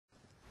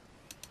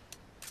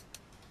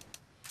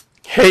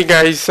Hey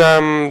guys,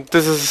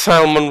 this is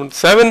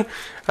Salmon7.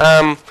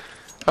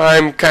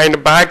 I'm kinda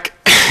back.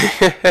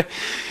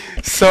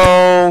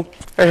 So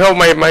I hope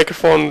my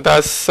microphone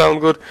does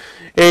sound good.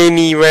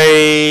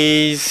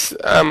 Anyways,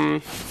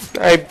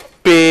 I've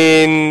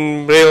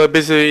been really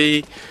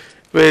busy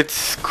with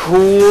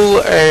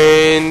school,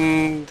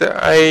 and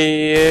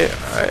I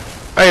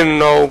don't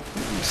know,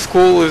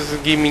 school is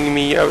giving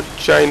me a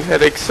giant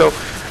headache, so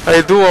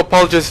I do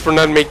apologize for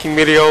not making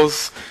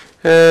videos.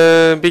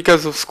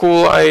 Because of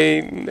school,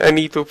 I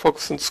need to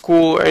focus on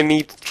school. I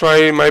need to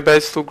try my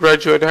best to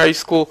graduate high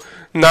school.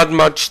 Not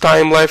much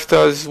time left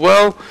as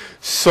well.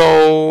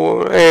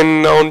 So,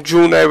 and on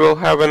June I will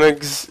have an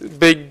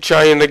big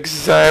giant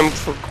exam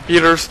for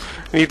computers.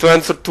 I need to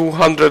answer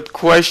 200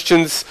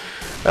 questions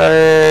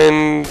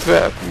and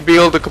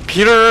build a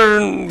computer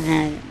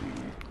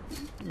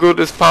good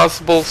as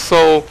possible.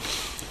 So,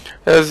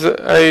 as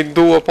I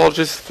do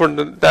apologize for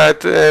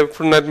that,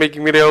 for not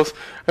making videos.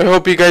 I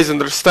hope you guys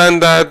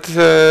understand that.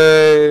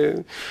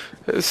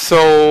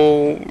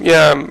 So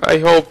yeah, I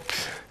hope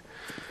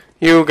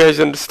you guys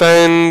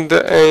understand,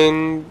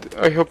 and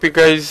I hope you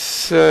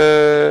guys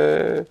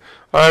are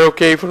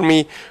okay for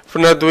me for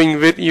not doing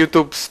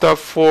YouTube stuff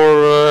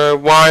for a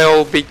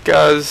while,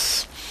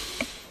 because,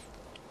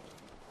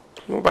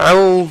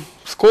 well,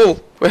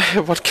 school.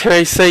 What can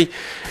I say?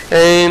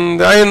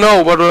 And I don't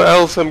know what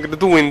else I'm gonna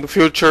do in the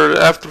future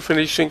after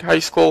finishing high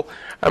school.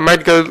 I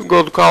might go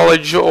to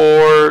college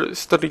or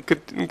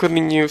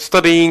continue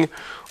studying,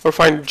 or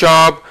find a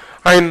job.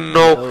 I don't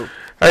know.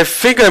 I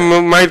think I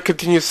might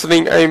continue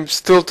studying. I'm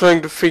still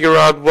trying to figure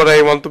out what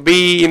I want to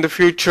be in the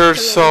future,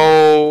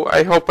 so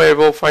I hope I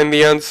will find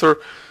the answer.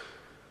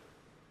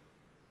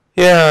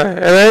 Yeah,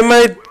 and I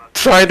might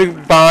try to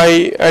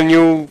buy a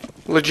new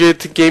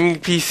legit gaming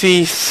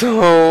PC,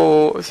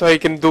 so I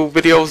can do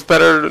videos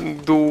better,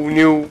 do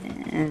new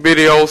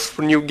videos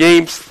for new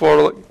games,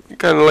 for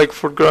kind of like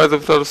for Grand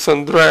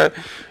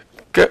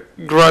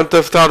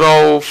Theft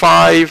Auto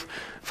 5,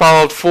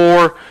 Fallout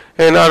 4,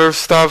 and other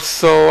stuff.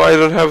 So I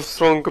don't have a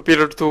strong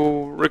computer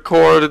to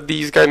record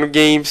these kind of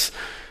games,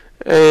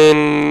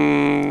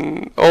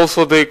 and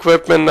also the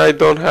equipment, I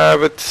don't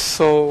have it.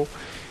 So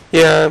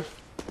yeah.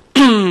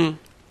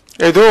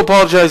 I do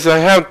apologize. I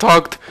haven't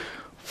talked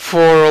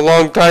for a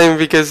long time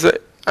because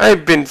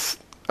I've been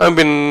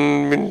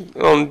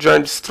on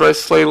giant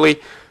stress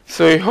lately.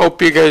 So I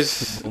hope you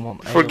guys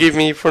forgive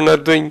me for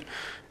not doing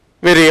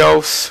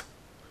videos.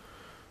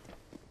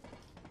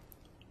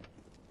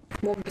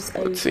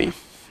 Let's see.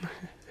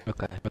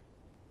 Okay.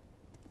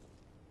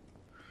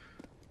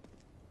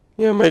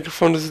 Yeah,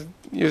 microphone is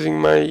using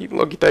my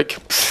Logitech.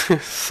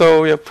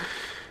 So yeah.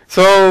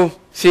 So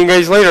see you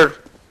guys later,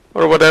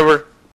 or whatever.